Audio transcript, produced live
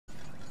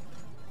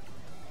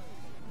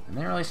And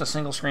they released a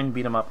single screen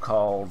beat 'em up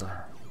called...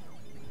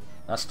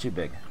 That's too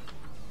big.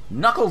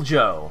 Knuckle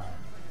Joe.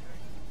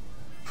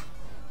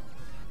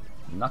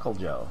 Knuckle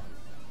Joe.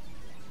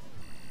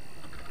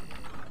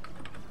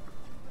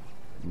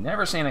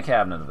 Never seen a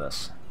cabinet of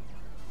this.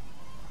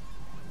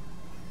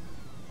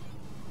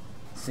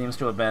 Seems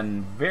to have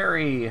been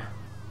very...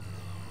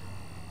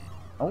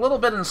 a little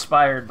bit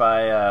inspired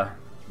by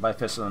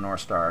Fist of the North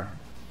Star.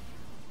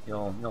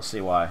 You'll see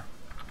why.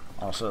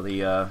 Also,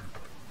 the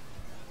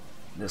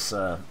this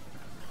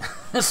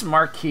this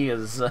marquee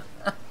is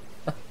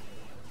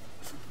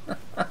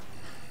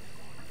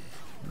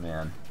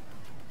man.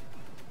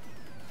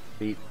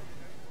 Feet.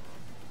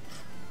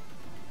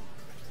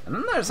 And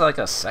then there's like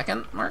a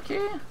second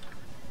marquee.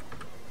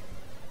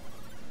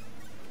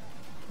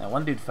 That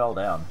one dude fell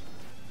down.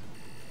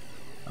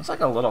 That's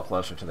like a little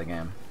closer to the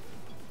game.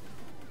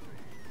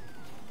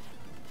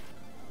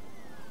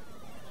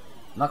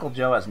 Knuckle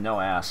Joe has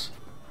no ass.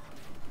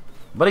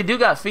 But he do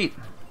got feet.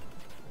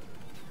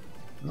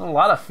 There's a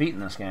lot of feet in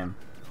this game.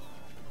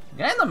 The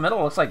guy in the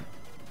middle looks like...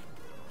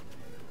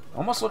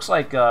 almost looks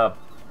like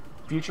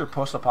future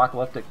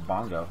post-apocalyptic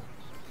Bongo.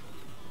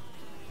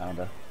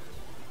 Kinda.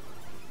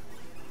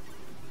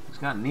 He's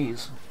got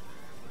knees.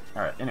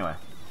 Alright, anyway.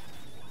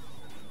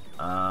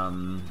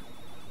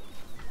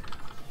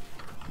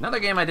 Another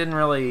game I didn't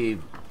really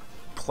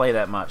play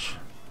that much.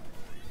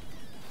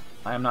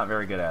 I am not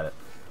very good at it.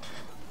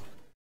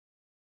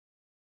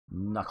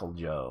 Knuckle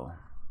Joe.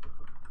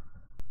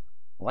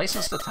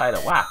 License to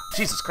title. Wow,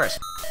 Jesus Christ.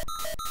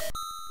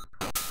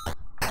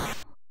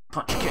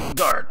 Punch, kick,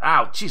 guard.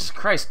 Ow, Jesus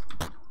Christ.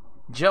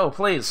 Joe,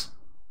 please.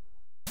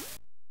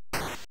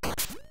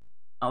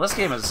 Oh, this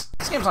game's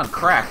on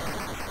crack.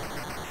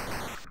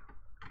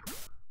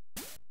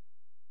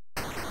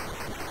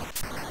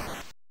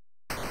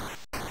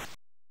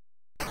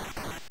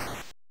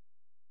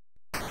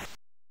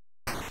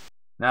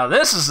 Now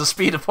this is the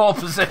speed of pole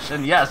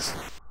position, yes.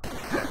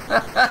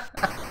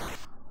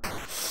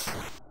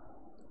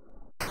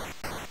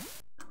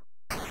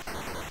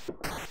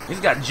 He's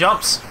got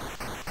jumps.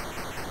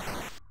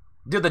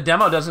 Dude, the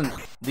demo doesn't...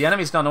 the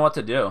enemies don't know what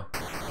to do.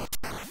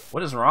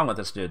 What is wrong with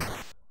this dude?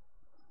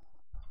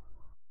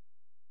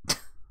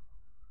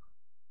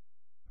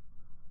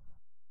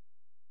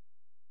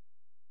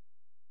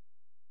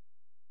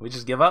 We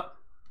just give up?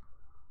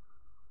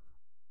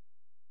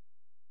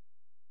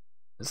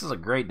 This is a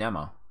great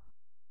demo.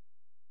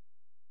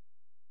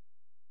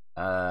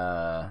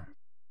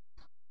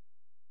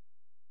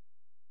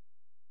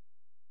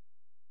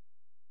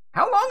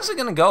 How long is it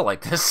gonna go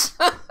like this?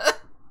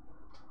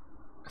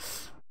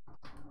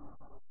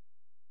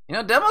 You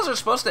know, demos are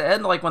supposed to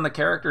end like when the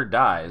character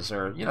dies,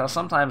 or you know,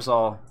 sometimes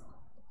they'll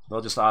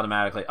just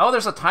automatically. Oh,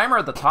 there's a timer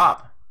at the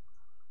top.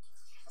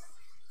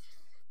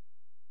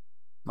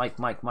 Mike.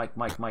 What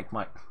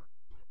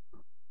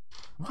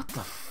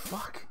the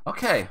fuck?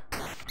 Okay.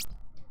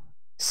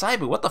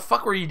 Seibu, what the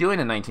fuck were you doing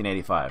in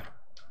 1985?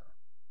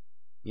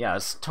 Yeah,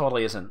 this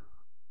totally isn't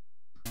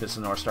Fist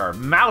of the North Star.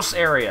 Mouse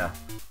area!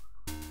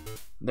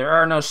 There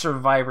are no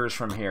survivors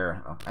from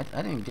here. Oh, I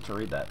didn't even get to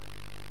read that.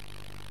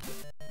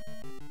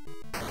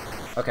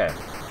 Okay.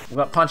 We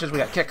got punches, we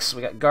got kicks,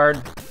 we got guard.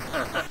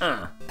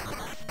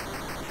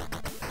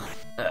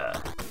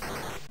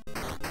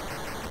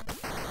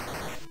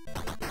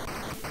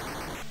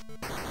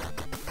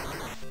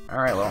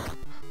 Alright, well.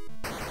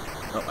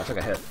 Oh, I took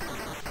a hit.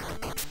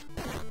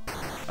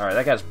 Alright,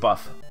 that guy's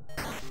buff.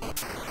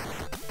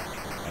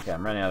 Okay,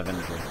 I'm running out of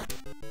energy.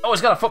 Oh,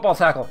 he's got a football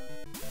tackle!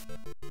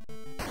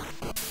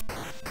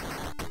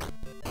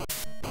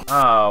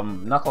 Oh,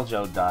 Knuckle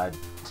Joe died.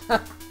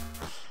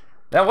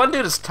 That one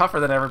dude is tougher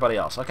than everybody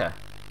else. Okay.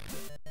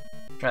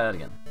 Try that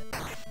again.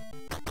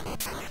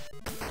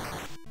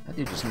 That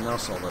dude just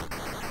no-sold it.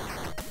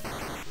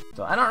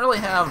 So, I don't really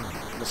have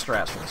the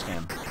strats for this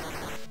game.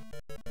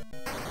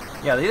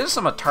 Yeah, these are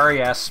some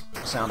Atari-ass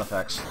sound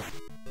effects.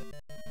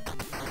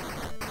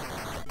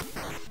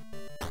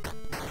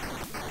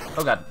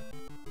 Oh god.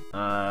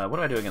 What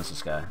do I do against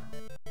this guy?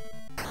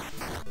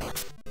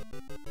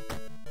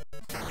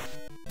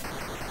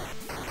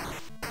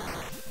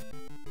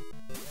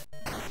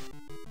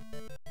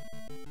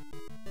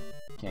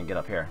 Can't get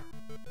up here.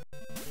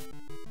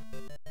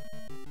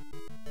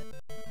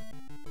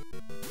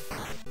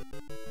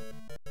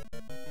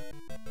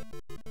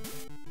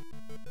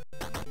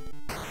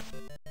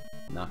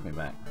 Knock me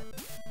back.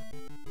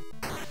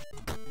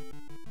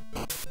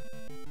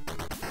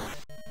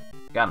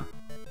 Got him.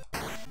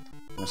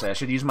 I'm gonna say I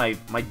should use my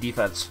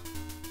defense.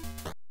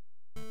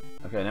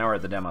 Okay, now we're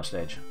at the demo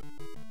stage.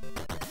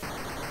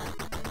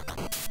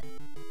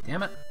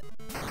 Damn it.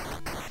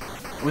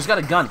 Oh, he's got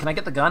a gun. Can I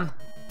get the gun?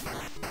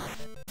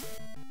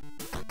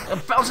 I'm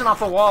bouncing off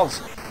the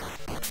walls!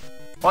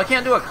 Well, I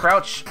can't do a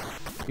crouch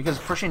because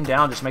pushing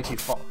down just makes you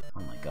fall.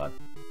 Oh my god.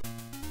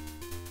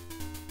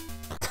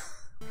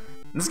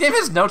 This game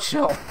has no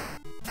chill.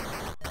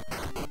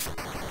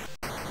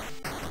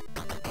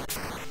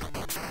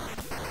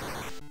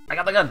 I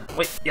got the gun!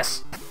 Wait,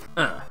 yes!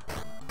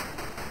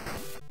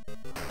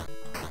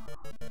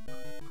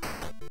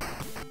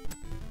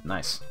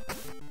 Nice.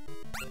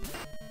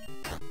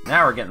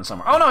 Now we're getting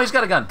somewhere. Oh no, he's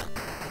got a gun!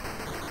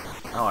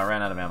 Oh, I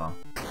ran out of ammo.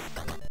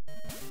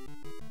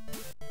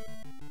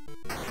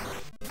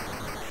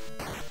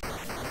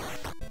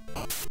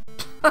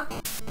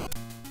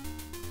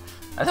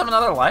 I have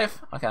another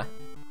life? Okay.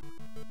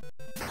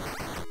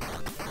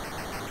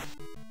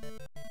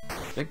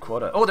 Big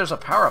quota. Oh, there's a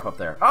power-up up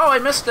there. Oh, I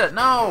missed it!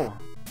 No!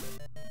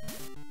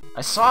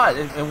 I saw it.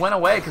 It went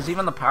away because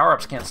even the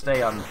power-ups can't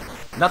stay on...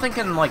 Nothing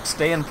can, like,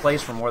 stay in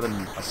place for more than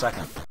a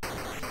second.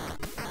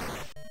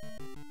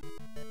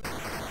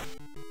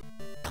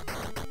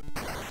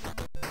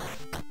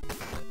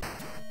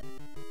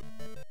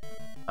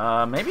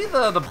 Maybe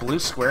the blue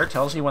square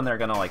tells you when they're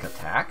gonna, like,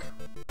 attack?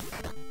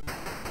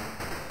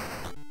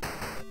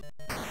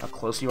 How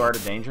close you are to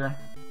danger?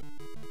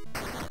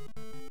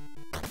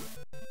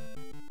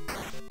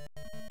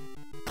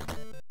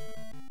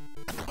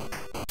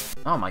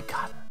 Oh my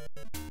god.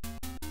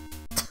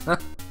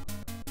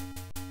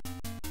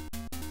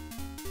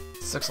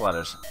 6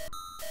 letters.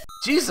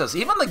 Jesus,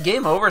 even the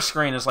game over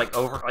screen is like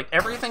over. Like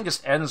everything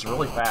just ends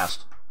really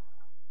fast.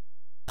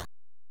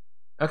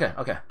 Okay,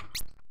 okay.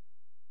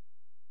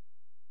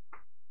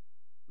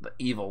 The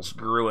evils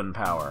grew in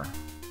power.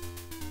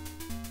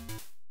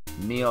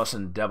 Neos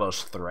and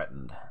Devos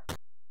threatened.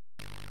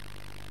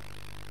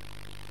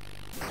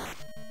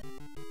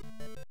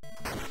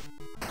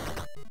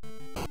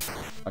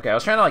 Okay, I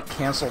was trying to like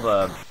cancel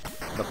the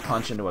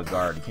punch into a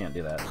guard. You can't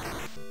do that.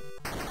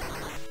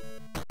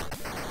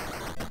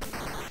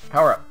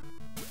 Power up.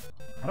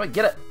 How do I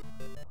get it?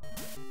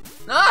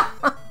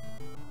 Ah!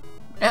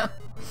 Man.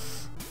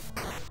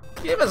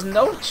 Game has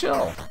no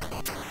chill.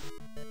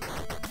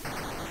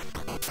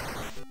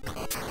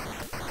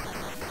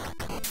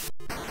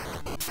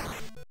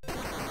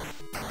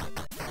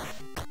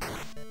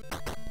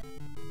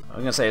 I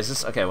was gonna say, is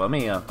this okay? Well,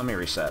 let me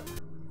reset.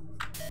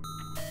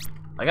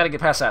 I gotta get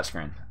past that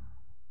screen.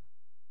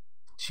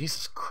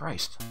 Jesus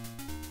Christ.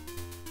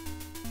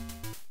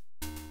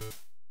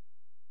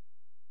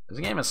 This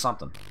game is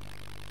something.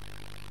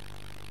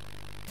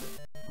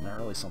 Not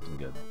really something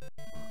good.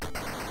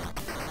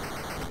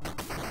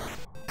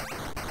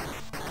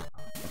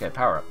 Okay,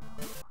 power up.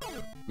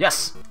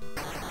 Yes!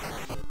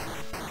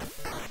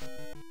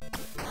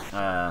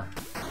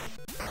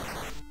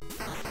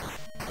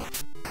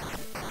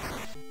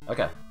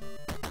 Okay.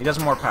 He does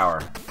more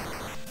power.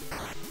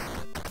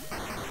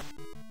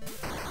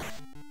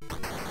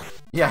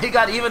 Yeah, he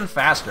got even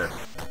faster.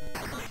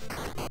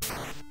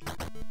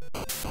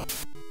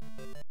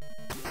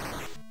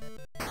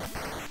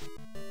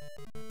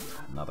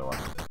 Another one.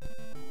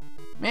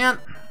 Man!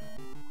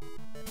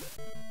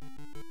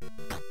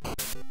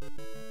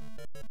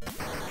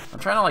 I'm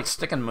trying to, like,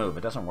 stick and move.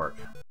 It doesn't work.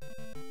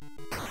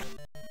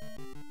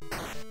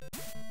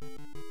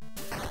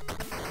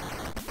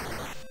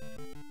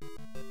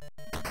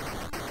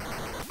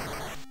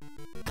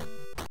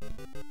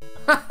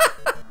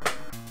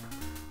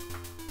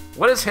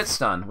 What is hit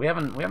stun? We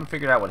haven't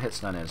figured out what hit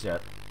stun is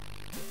yet.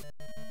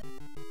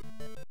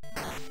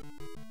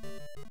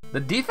 The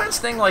defense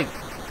thing, like,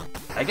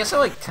 I guess it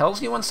like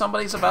tells you when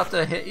somebody's about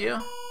to hit you.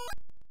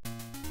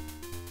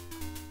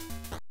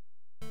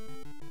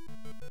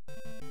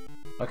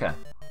 Okay.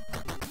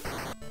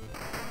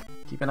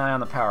 Keep an eye on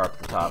the power up at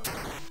the top.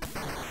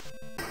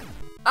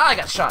 Ah, I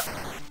got shot.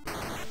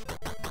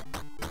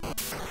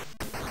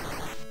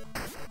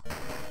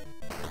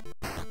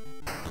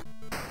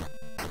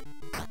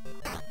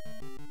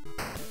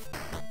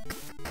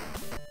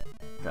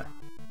 Okay.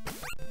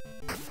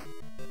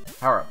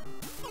 Power up.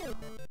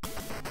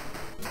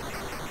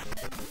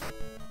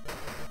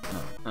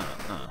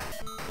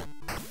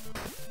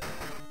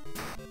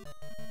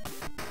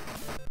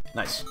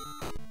 Nice.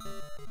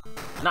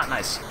 Not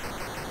nice.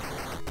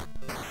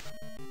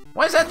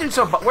 Why is that dude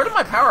so where did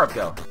my power up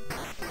go?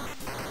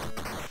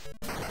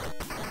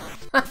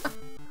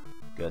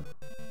 Good.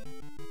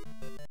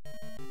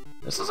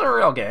 This is a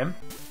real game.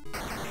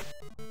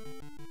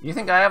 You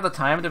think I have the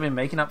time to be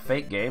making up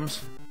fake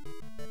games?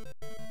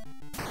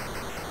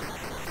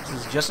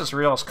 This is just as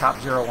real as Cop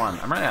 01.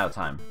 I'm running out of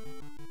time.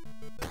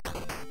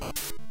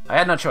 I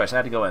had no choice. I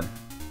had to go in.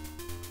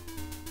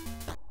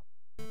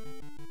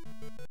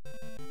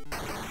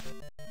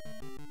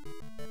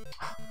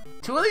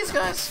 Two of these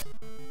guys?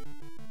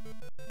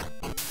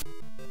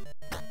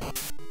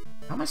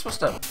 How am I supposed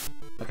to...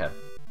 Okay.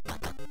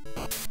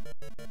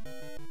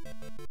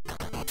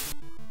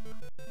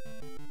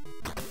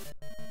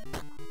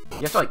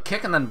 You have to, like,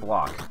 kick and then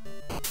block.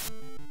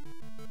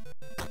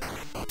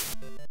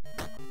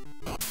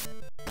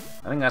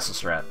 I think that's the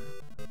strat.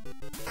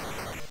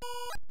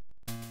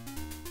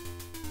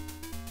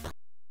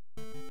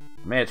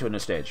 Made it to a new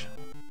stage.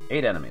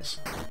 8 enemies.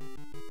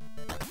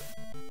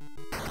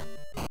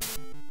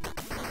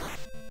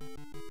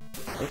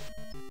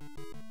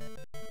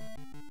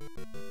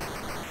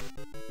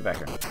 Get back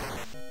here.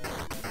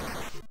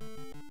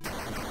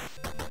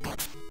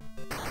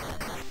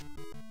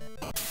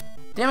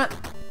 Damn it!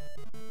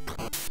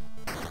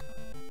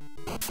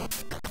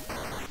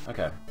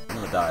 Okay, I'm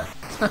gonna die.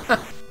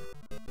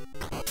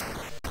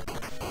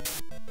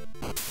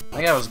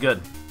 That guy was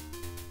good.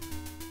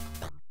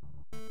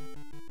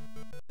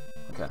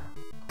 Okay.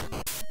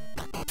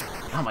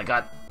 Oh my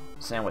god.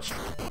 Sandwiched.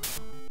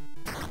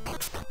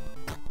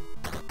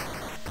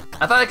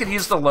 I thought I could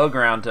use the low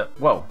ground to...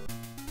 Whoa.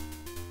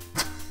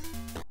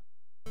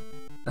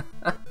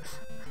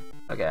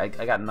 Okay, I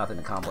got nothing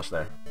accomplished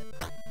there.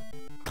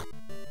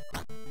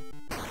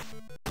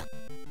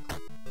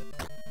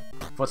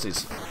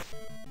 Footsies.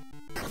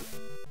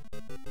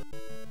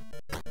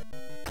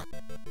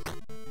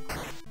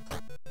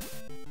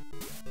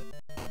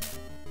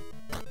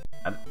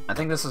 I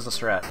think this is the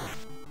strat.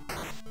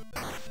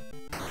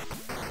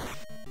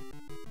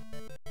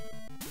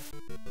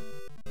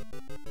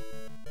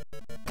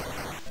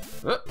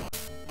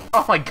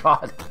 Oh my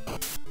god!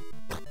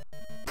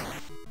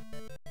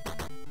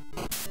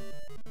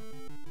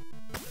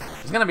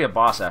 There's gonna be a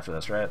boss after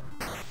this, right?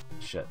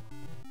 Shit.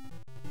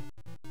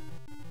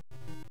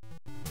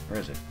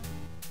 Where is he?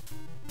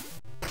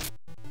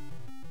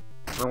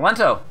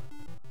 Relento!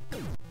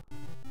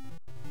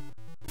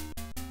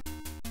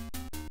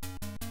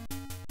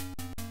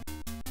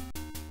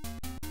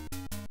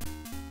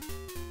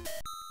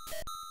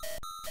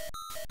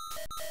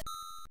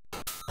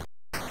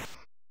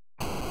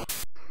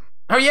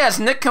 Oh yeah, it's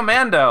Nick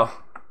Commando.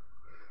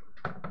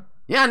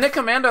 Yeah, Nick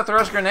Commando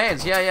throws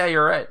grenades. Yeah,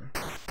 you're right.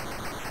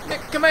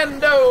 Nick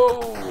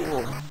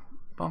Commando!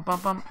 Bum, bum,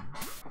 bum.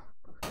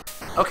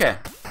 Okay.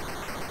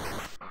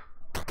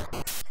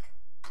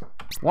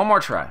 One more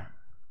try.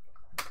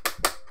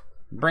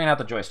 Bringing out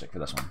the joystick for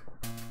this one.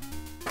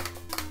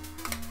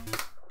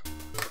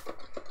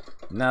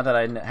 Now that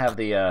I have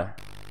the,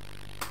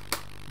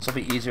 this will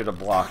be easier to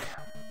block.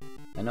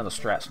 I know the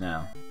strats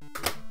now.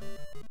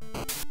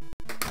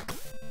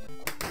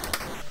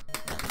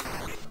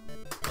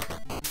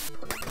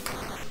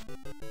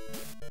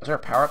 Is there a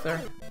power up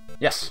there?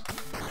 Yes.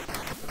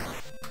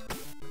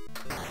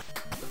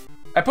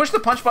 I pushed the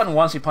punch button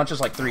once, he punches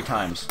like 3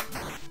 times.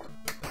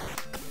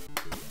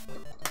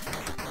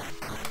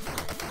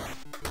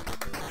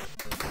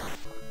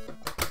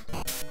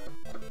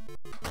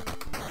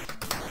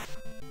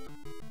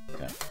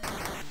 Okay.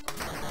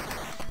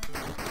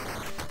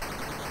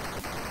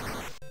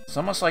 It's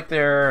almost like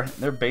they're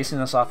basing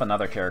this off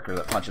another character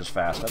that punches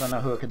fast. I don't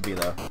know who it could be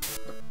though.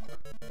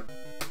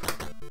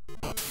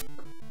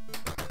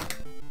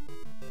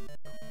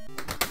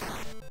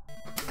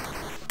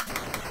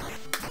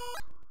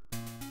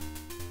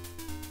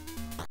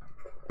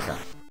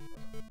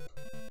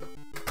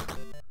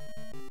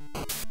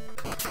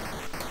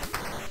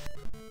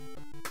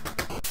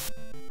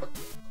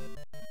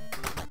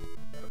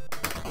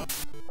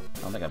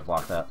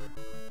 Block that.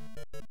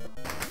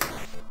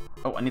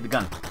 Oh, I need the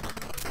gun.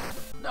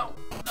 No.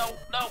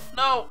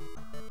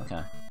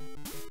 Okay.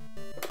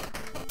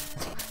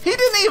 He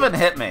didn't even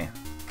hit me.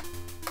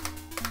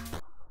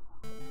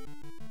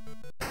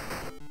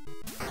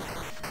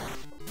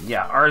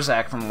 Yeah,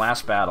 Arzak from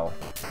last battle.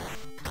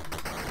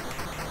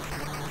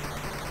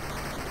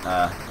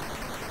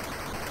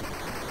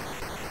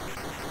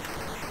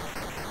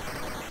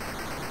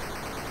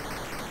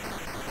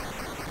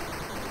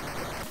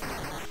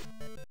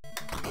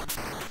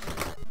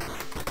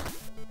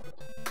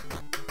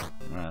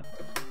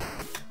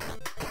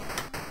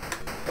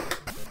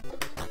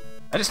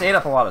 I just ate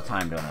up a lot of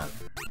time doing that.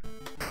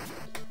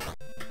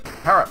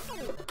 Power up!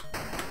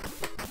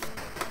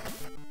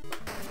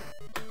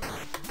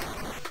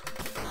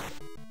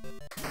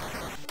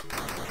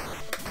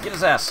 Get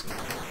his ass!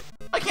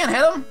 I can't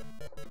hit him!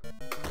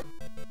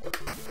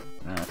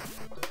 Alright.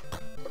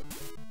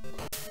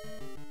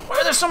 Why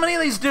are there so many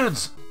of these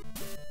dudes?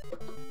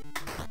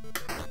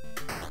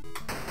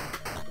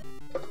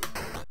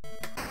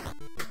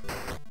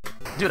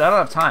 Dude, I don't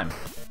have time.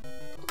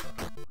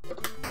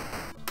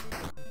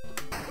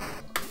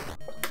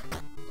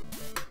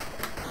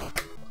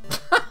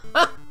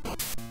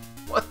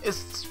 What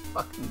is this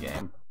fucking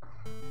game?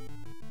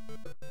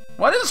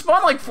 Why did it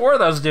spawn like 4 of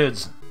those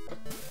dudes?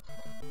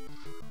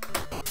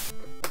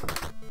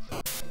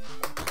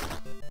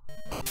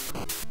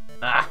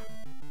 Ah.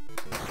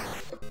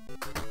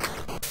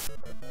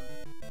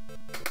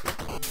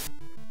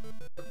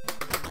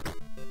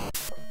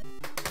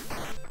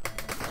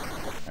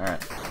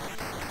 Alright.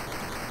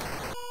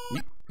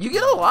 You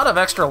get a lot of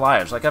extra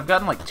lives. Like, I've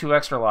gotten like 2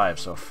 extra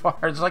lives so far.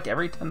 It's like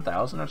every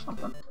 10,000 or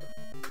something.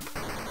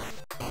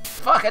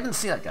 Fuck, I didn't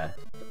see that guy.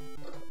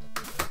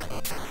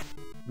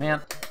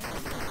 Man.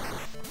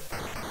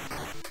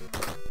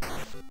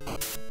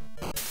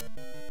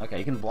 Okay,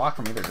 you can block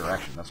from either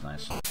direction. That's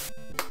nice.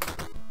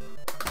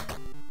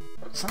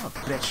 Son of a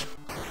bitch.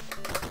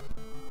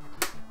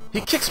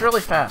 He kicks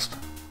really fast.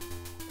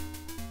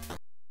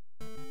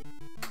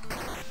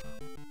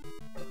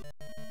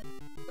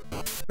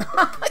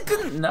 I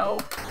didn't know.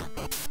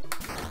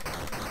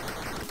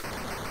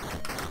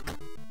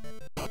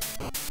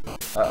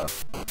 Uh-oh.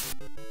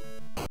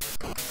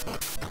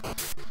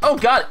 Oh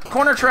god!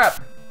 Corner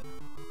trap!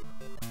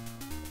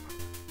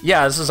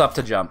 Yeah, this is up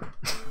to jump.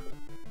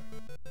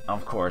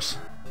 Of course.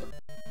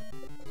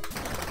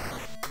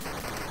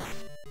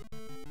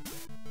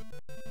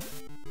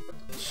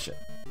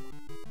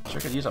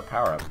 Sure could use a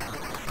power-up.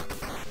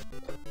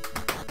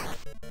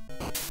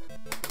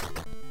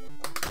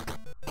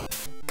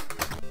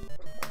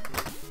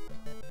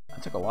 I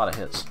took a lot of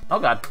hits. Oh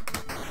god.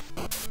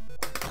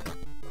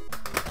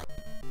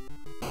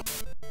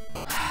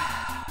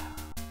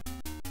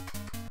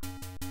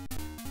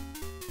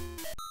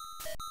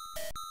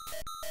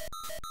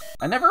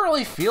 I never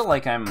really feel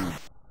like I'm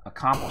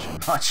accomplishing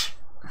much.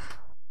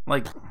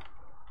 Like,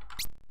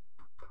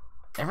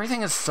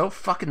 everything is so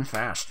fucking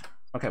fast.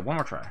 Okay, one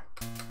more try.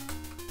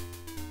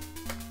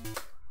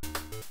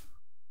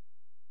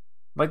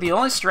 Like, the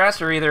only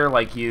strats are either,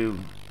 like, you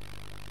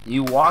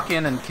walk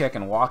in and kick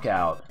and walk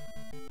out,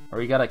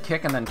 or you gotta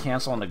kick and then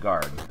cancel into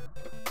guard.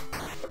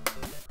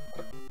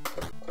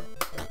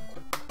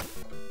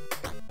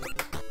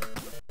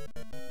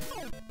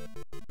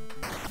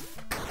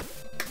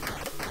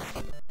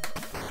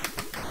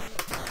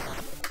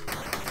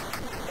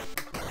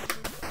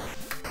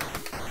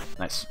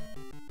 Nice.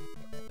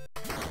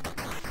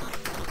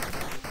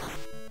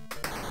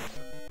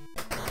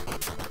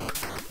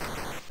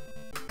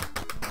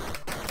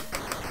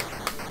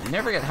 You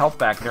never get health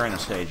back during the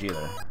stage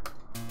either.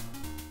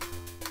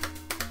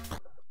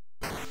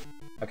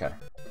 Okay.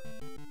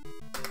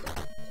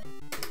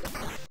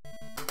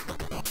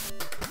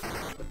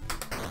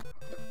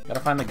 Gotta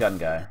find the gun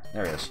guy.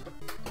 There he is.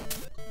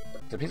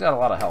 Except he's got a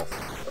lot of health.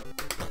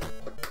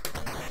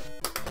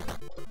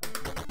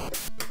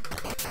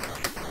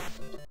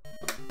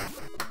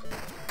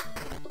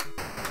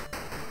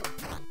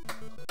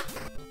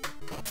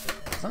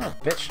 Son of a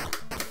bitch.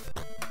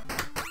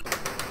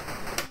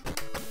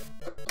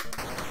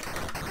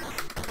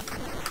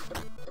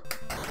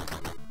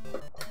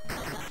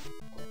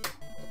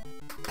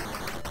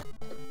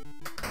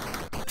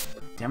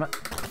 Damn it.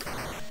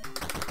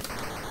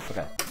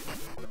 Okay.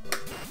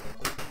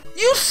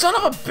 You son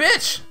of a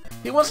bitch!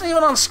 He wasn't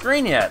even on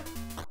screen yet.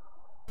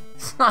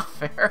 It's not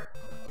fair.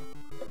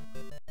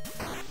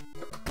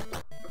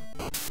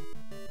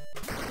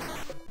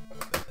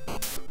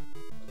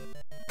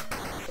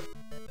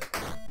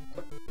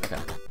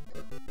 Okay.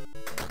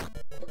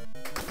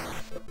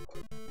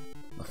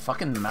 The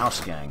fucking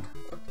mouse gang.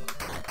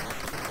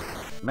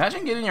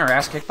 Imagine getting your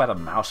ass kicked by the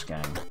mouse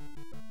gang.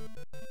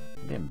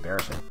 It'd be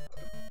embarrassing.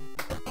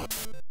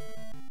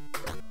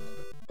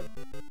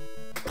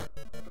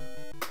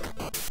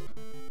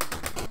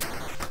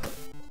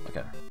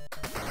 Okay.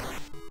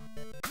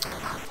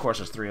 Of course,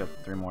 there's three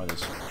more of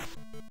these.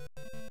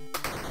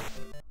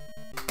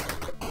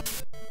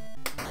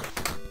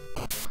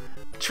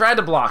 Tried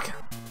to block.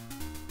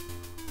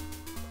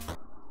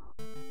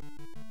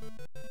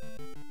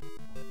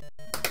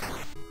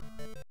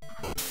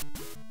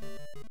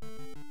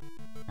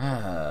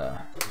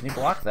 Can you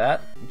block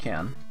that? You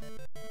can.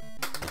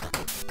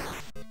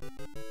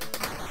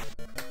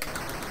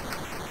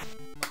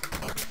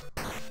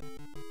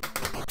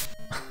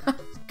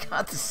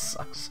 God, this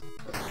sucks.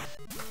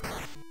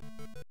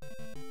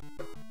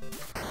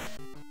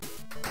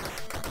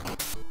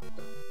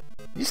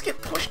 You just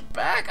get pushed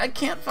back. I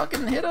can't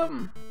fucking hit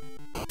him.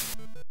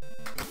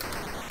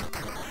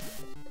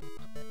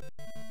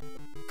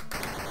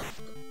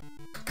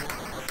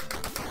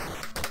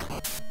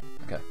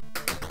 Okay.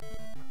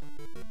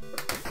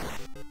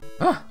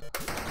 Ah.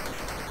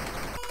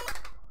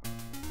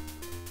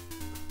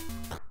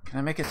 Can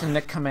I make it to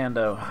Nick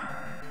Commando?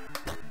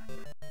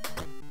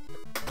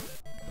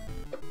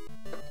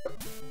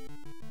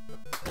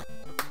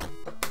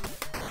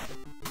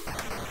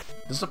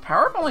 Does the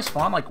power-up only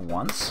spawn like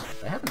once?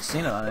 I haven't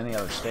seen it on any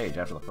other stage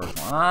after the first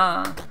one.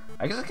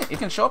 I guess it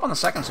can show up on the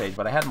second stage,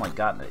 but I hadn't like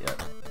gotten it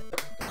yet.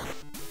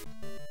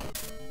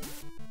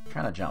 I'm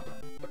trying to jump.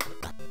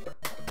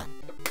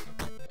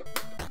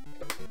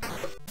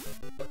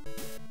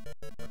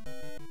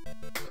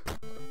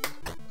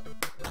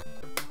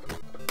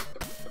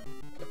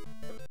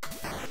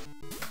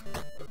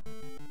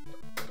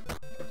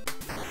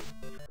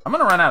 I'm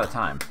gonna run out of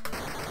time.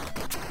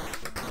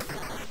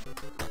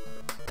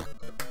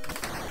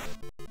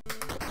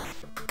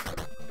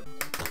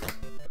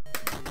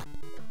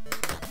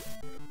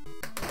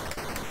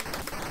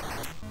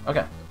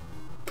 Okay.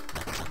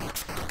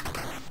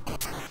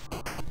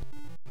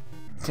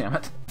 Damn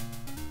it.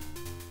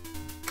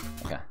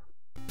 Okay.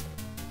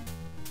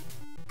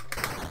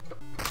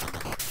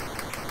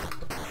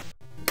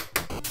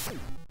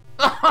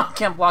 Oh,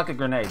 can't block a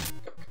grenade.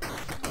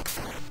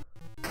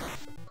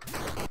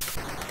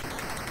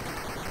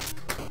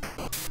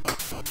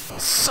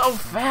 So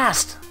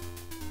fast!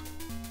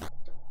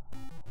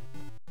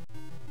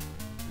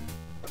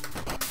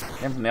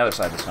 Came from the other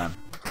side this time.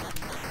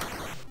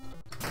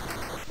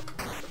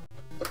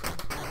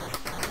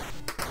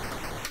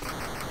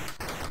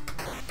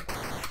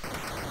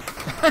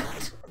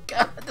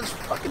 God, this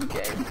fucking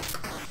game.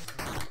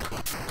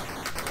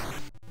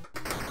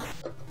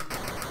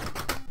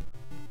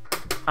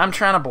 I'm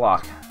trying to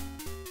block.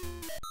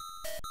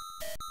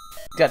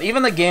 God,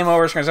 even the game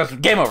over screen says,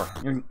 game over.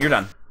 You're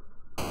done.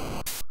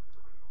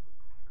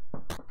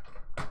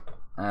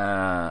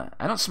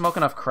 I don't smoke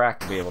enough crack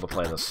to be able to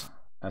play this.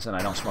 As in,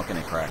 I don't smoke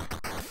any crack.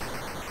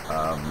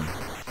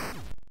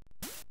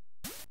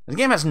 This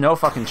game has no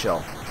fucking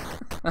chill.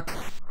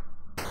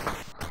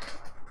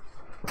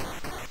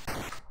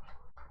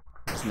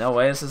 There's no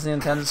way this is the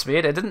intended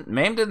speed.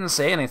 MAME didn't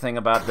say anything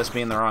about this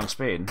being the wrong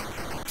speed.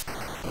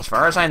 As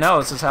far as I know,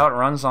 this is how it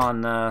runs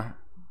on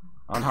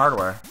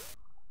hardware.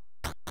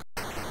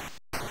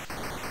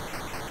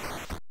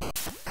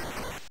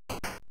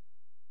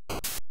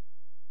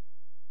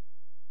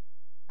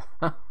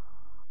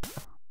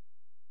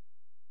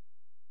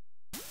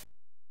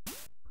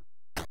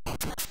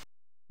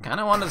 Kind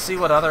of wanted to see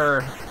what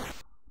other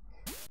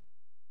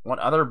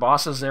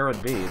bosses there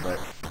would be, but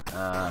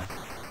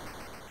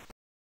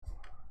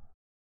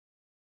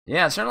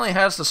yeah, it certainly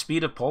has the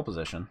speed of pole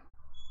position.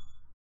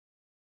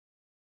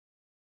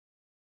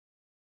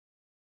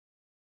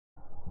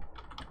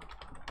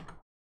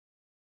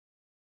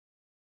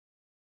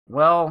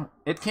 Well,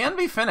 it can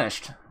be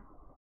finished.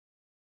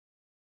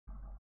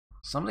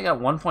 Somebody got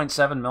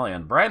 1.7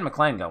 million. Brian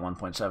McLean got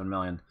 1.7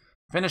 million.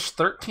 Finished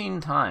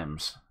 13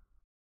 times.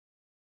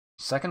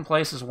 Second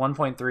place is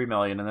 1.3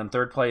 million, and then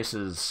third place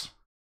is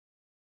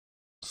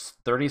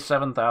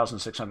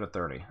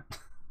 37,630.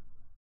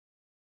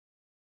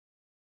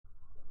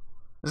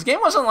 This game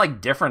wasn't like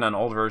different on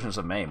old versions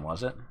of MAME,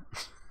 was it?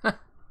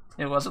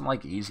 It wasn't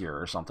like easier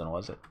or something,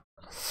 was it?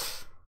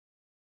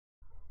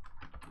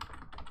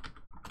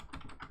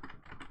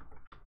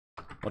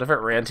 What if it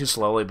ran too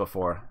slowly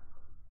before?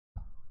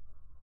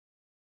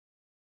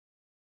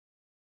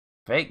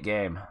 Fake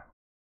game.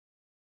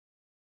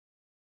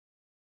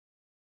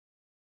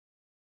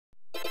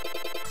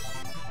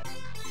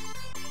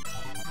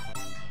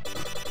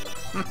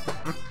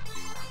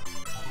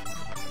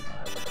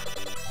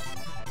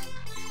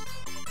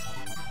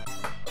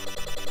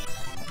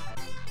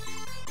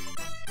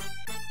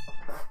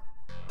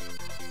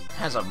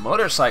 Has a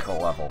motorcycle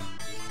level.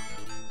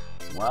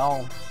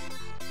 Well,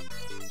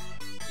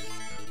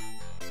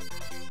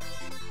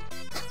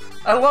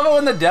 I love it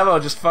when the demo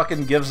just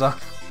fucking gives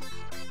up.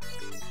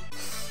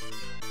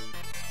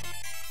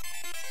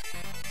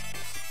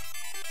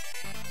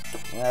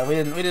 Yeah, we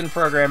didn't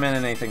program in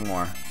anything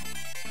more.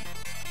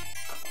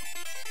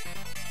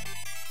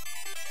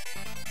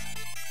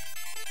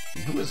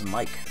 And who is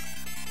Mike?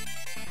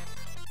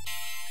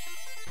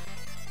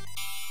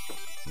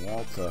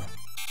 Walter.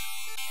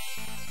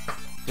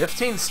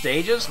 15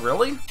 stages?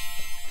 Really?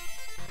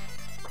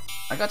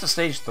 I got to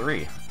stage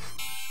 3.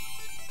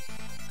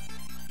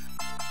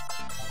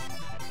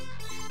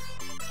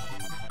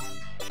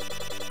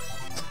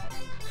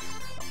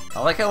 I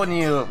like how when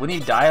you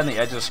die on the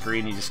edge of the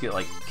screen, you just get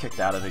like kicked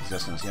out of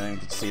existence. You don't even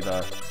get to see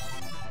the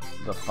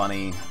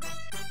funny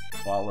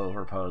fall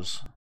over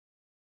pose.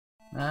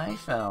 I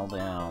fell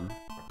down.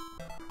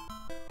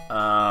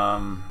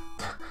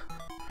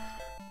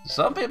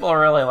 Some people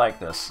really like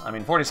this. I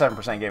mean,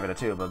 47% gave it a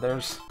 2, but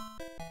there's...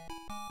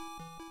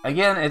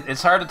 Again,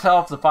 it's hard to tell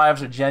if the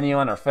 5s are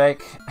genuine or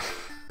fake.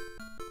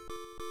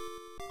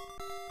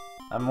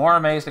 I'm more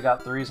amazed it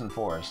got 3s and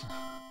 4s.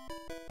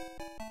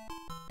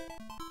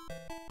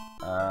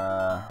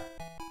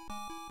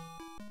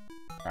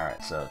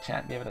 Alright, so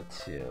chat gave it a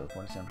 2,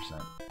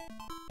 47%.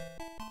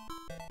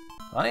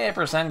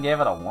 28% gave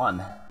it a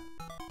 1.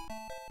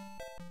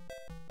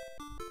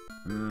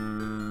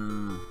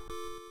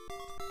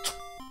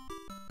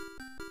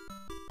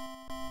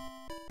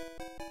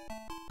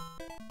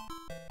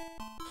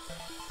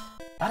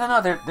 I don't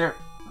know,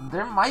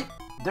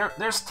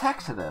 there's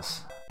tech to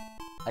this,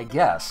 I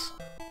guess.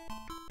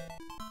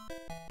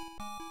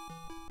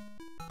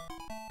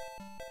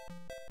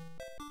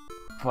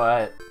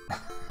 But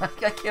I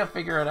can't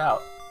figure it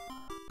out.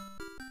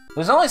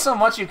 There's only so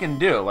much you can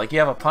do. Like, you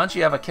have a punch,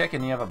 you have a kick,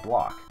 and you have a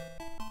block.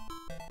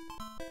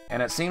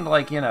 And it seemed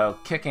like, you know,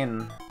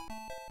 canceling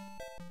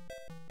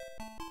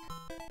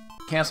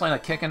a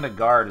kick into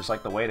guard is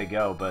like the way to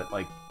go, but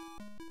like,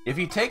 if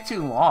you take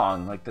too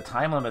long, like, the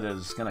time limit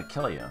is gonna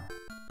kill you.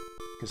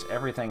 Because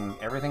everything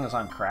is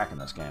on crack in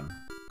this game.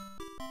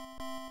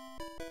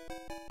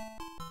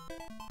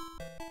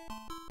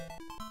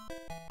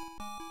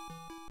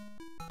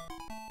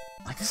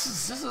 Like, this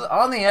is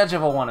on the edge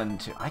of a 1 and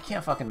 2. I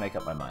can't fucking make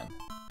up my mind.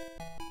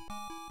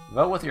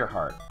 Vote with your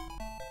heart.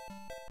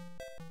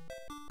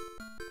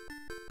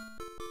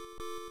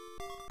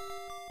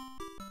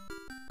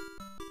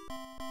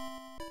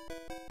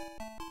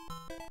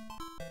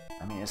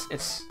 I mean,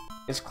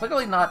 it's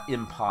clearly not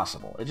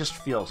impossible. It just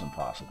feels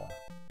impossible.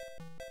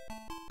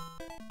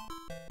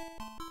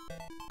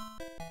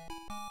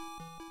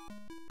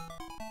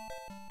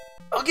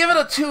 I'll give it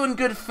a 2 in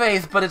good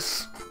faith, but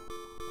it's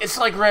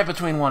like right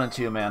between 1 and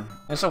 2, man.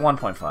 It's a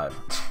 1.5.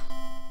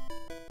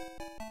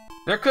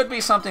 There could be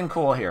something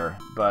cool here,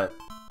 but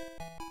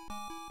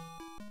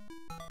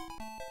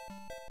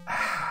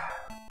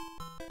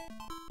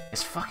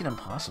it's fucking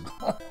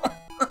impossible.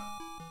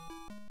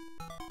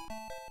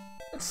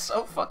 It's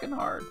so fucking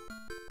hard.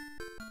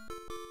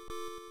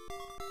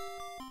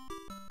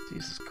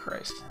 Jesus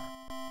Christ.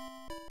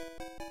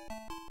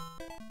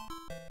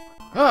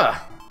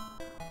 Ugh.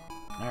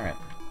 Alright.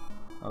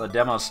 Well, the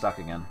demo's stuck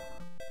again.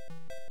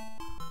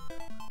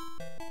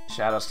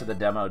 Shoutouts to the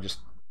demo, just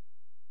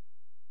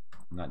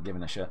not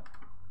giving a shit.